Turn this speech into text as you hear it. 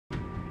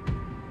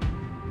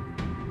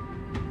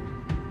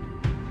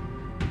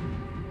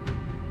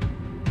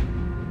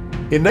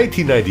In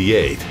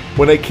 1998,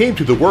 when I came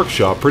to the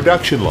workshop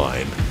production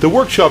line, the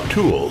workshop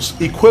tools,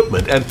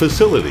 equipment, and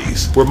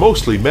facilities were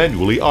mostly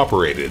manually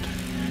operated.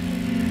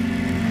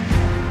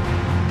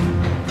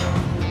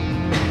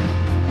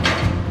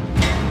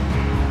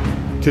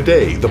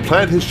 Today, the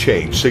plant has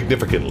changed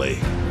significantly.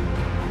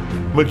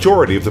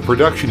 Majority of the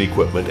production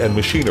equipment and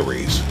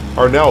machineries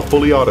are now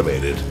fully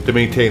automated to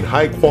maintain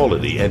high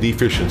quality and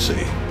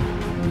efficiency.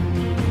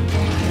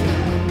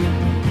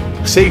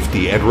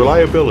 Safety and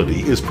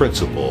reliability is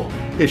principal.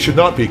 It should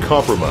not be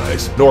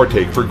compromised nor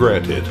taken for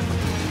granted.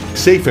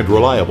 Safe and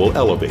reliable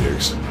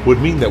elevators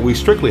would mean that we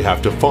strictly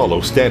have to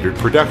follow standard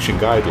production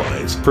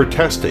guidelines for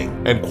testing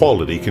and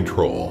quality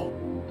control.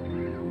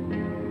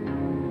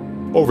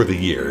 Over the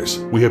years,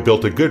 we have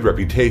built a good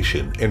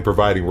reputation in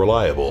providing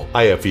reliable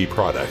IFE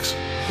products.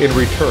 In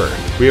return,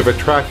 we have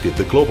attracted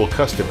the global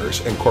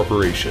customers and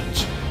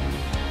corporations.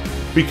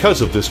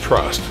 Because of this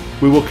trust,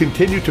 we will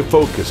continue to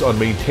focus on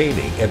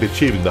maintaining and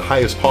achieving the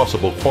highest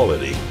possible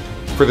quality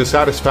for the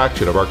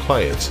satisfaction of our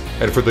clients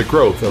and for the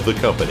growth of the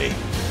company,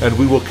 and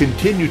we will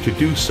continue to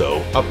do so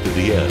up to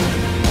the end.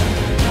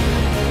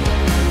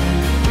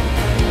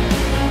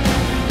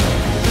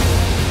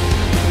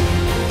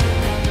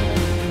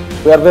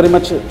 We are very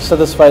much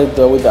satisfied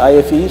with the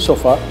IFE so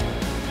far.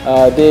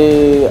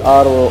 They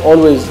are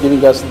always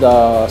giving us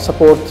the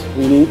support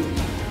we need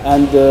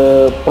and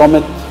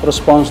prompt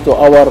response to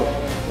our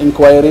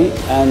inquiry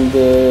and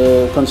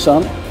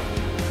concern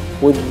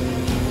with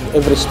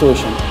every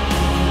situation.